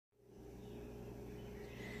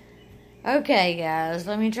Okay, guys,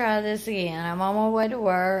 let me try this again. I'm on my way to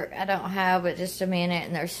work. I don't have but just a minute,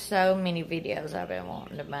 and there's so many videos I've been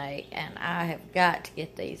wanting to make, and I have got to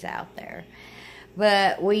get these out there.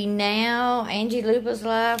 But we now,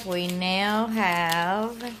 Angielupuslife, we now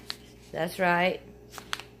have, that's right,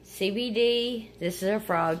 CBD. This is a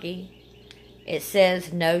froggy. It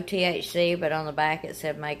says no THC, but on the back it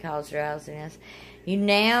said may cause drowsiness. You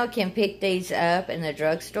now can pick these up in the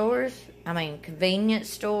drugstores. I mean,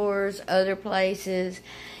 convenience stores, other places.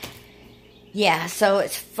 Yeah, so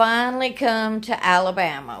it's finally come to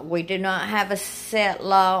Alabama. We do not have a set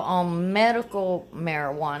law on medical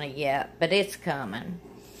marijuana yet, but it's coming.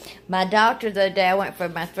 My doctor the other day, I went for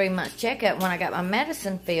my 3-month checkup. When I got my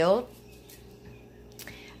medicine filled,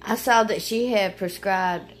 I saw that she had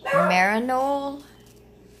prescribed Marinol.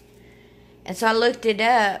 And so I looked it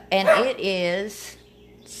up, and it is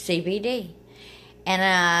CBD. And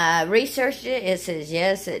I researched it. It says,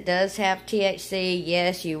 yes, it does have THC.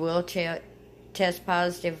 Yes, you will test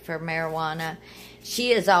positive for marijuana.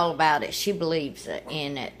 She is all about it. She believes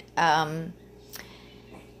in it.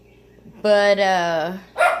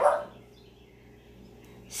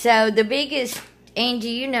 So the biggest, Angie,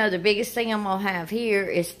 you know, the biggest thing I'm going to have here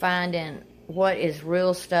is finding what is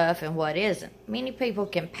real stuff and what isn't. Many people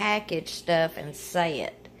can package stuff and say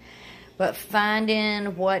it. But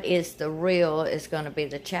finding what is the real is going to be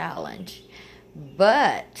the challenge.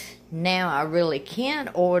 But now I really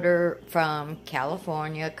can order from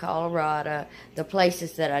California, Colorado, the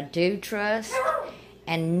places that I do trust,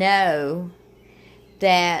 and know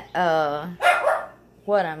that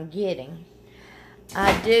what I'm getting.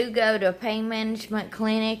 I do go to a pain management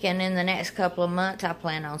clinic, and in the next couple of months I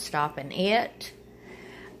plan on stopping it.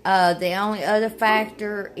 The only other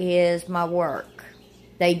factor is my work.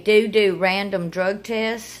 They do random drug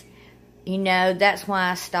tests. You know, that's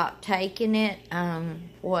why I stopped taking it,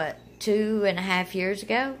 2.5 years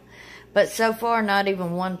ago? But so far, not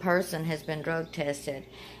even one person has been drug tested.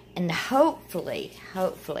 And hopefully,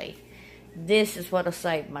 this is what will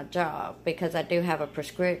save my job, because I do have a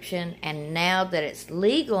prescription, and now that it's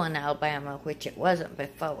legal in Alabama, which it wasn't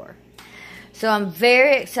before. So I'm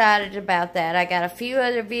very excited about that. I got a few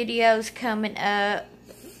other videos coming up.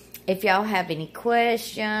 If y'all have any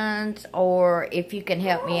questions, or if you can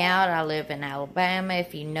help me out, I live in Alabama.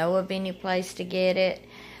 If you know of any place to get it,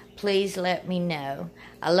 please let me know.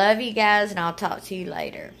 I love you guys, and I'll talk to you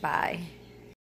later. Bye.